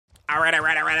Alright.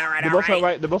 They're both front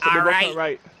right. They're both front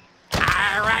right.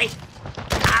 Alright.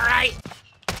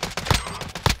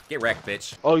 Get wrecked,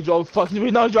 bitch. Oh, fuck.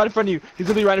 No, he's right in front of you. He's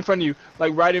literally right in front of you.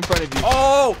 Like, right in front of you.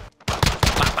 Oh!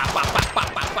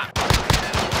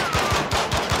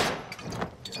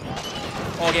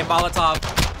 Oh, get Molotov.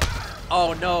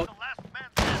 Oh, no.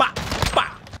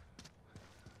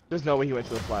 There's no way he went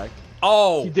to the flag.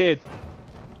 Oh. He did.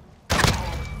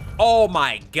 Oh,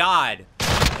 my God.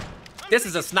 This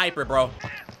is a sniper, bro.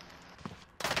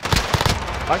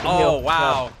 Oh,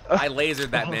 wow. I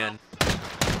lasered that man.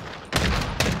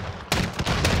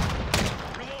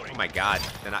 Oh, my God.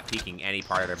 They're not peeking any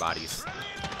part of their bodies.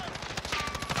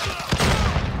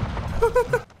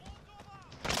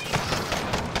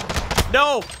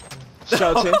 No!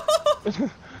 Shelton.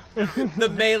 The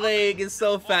meleeing is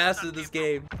so fast in this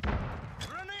game.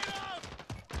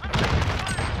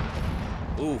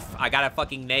 Oof, I got a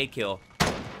fucking nade kill.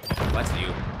 That's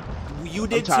you. You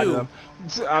did too.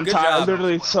 I'm Good tired. job. I'm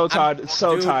literally so tired.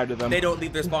 Dude, tired of them. They don't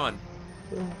leave their spawn.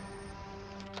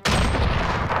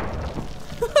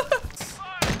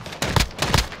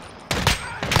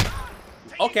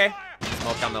 Okay.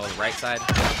 Smoke on the right side.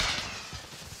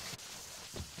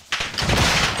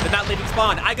 They're not leaving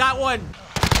spawn. I got one.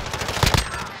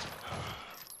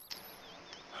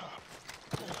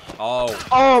 Oh.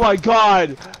 Oh my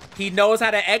God. He knows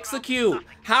how to execute.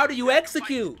 How do you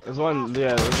execute? There's one,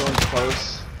 yeah, there's one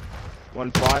close.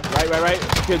 One far. Right.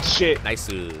 Good shit. Nice.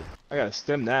 I gotta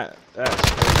stem that. That's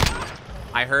crazy.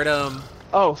 I heard him.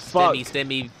 Oh, fuck.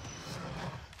 Stemmy.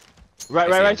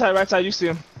 Right side. You see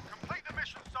him.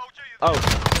 Oh.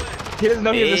 He doesn't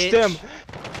know he has a stem.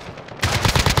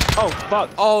 Oh,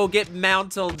 fuck. Oh, get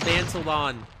mantled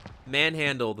on.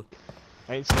 Manhandled.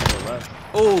 I ain't seen him left.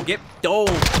 Oh, get domed.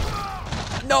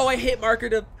 No, I hit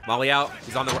markered him. Molly out.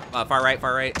 He's on the far right.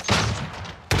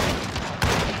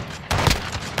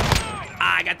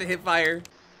 Ah, I got the hip fire.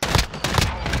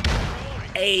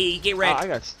 Hey, get wrecked. Oh, I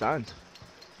got stunned.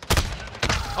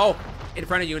 Oh, in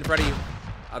front of you.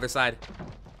 Other side.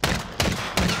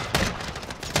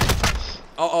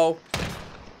 Uh-oh.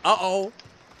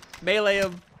 Melee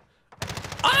him.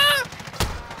 Ah!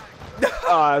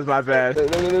 Oh, that's my bad.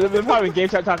 They're probably game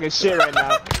chat talking shit right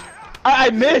now.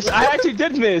 I missed. I actually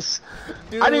did miss.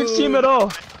 Dude. I didn't see him at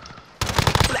all.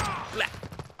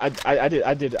 I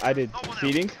did.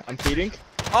 Feeding. I'm feeding.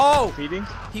 Oh! Feeding.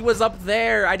 He was up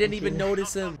there. I didn't even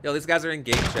notice him. Yo, these guys are in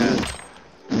game chat.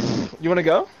 You wanna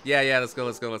go? Yeah. Let's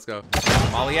go.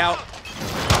 Molly out.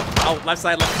 Oh, left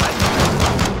side.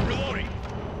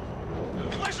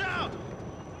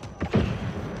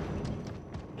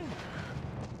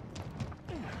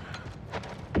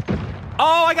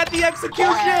 Oh, I got the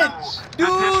execution! Dude!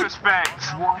 The disrespect.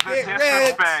 Get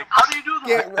wrecked. How do you do that?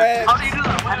 Get wrecked. How do you do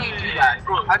that?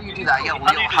 How do you do that? Yo,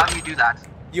 how do you do that?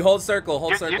 You hold circle,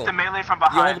 You hit the melee from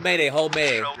behind. You hold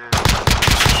melee.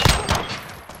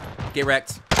 Get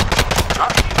wrecked.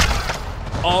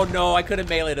 Oh no, I couldn't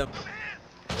melee him.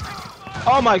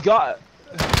 Oh my God.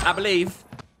 I believe.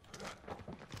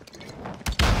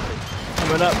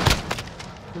 Coming up.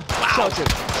 Wow.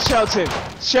 Shelton.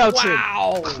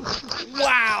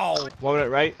 Wow. 1 minute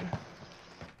right.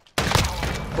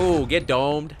 Ooh, get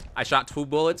domed. I shot 2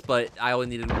 bullets, but I only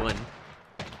needed 1.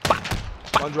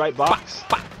 One's right box.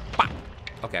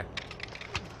 Okay.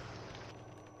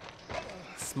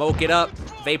 Smoke it up,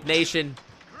 Vape Nation.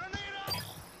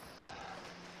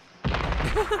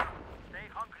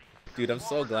 Dude, I'm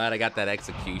so glad I got that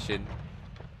execution.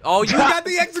 Oh, you got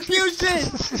the execution!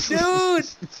 Dude!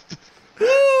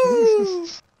 Woo!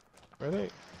 Where are they?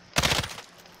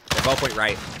 They're both point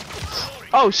right.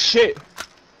 Oh shit!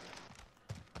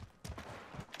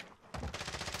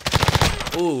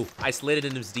 Ooh, I slid it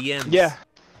in his DMs. Yeah.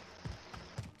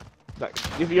 Like,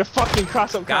 if you're fucking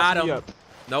cross up, Got him. me up.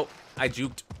 Nope, I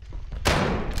juked.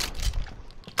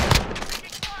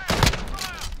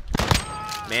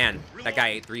 Man, that guy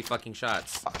ate 3 fucking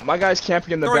shots. My guy's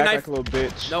camping in the Throwing back knife. like a little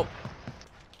bitch. Nope.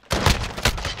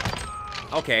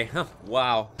 Okay,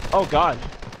 wow. Oh God.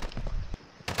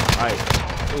 Alright.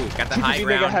 Ooh, got the TPG high nigga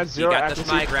ground. has You 0 got accuracy. the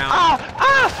high ground.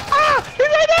 He's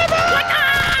right there,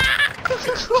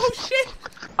 Oh shit!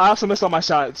 I also missed all my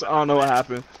shots. I don't know what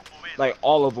happened. Like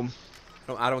all of them.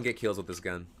 No, I don't get kills with this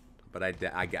gun, but I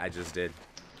just did.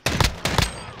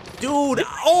 Dude!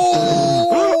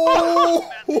 Oh!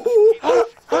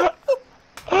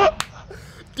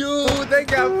 Dude, they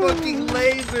got fucking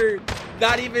lasered.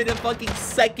 Not even a fucking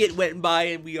second went by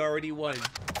and we already won.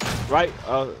 Right?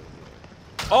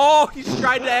 Oh, he's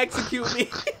trying to execute me.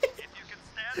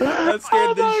 That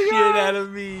scared the shit out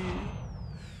of me.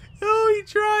 Oh, he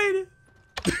tried.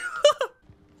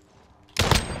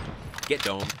 Get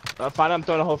domed. Fine, I'm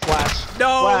throwing a whole flash.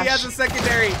 No, flash. he has a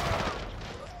secondary.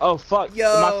 Oh, fuck.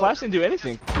 Yo. My flash didn't do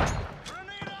anything.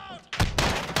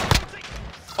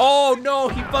 Oh, no,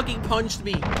 he fucking punched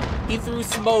me. He threw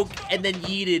smoke and then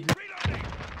yeeted.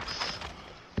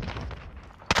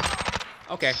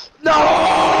 Okay.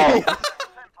 No!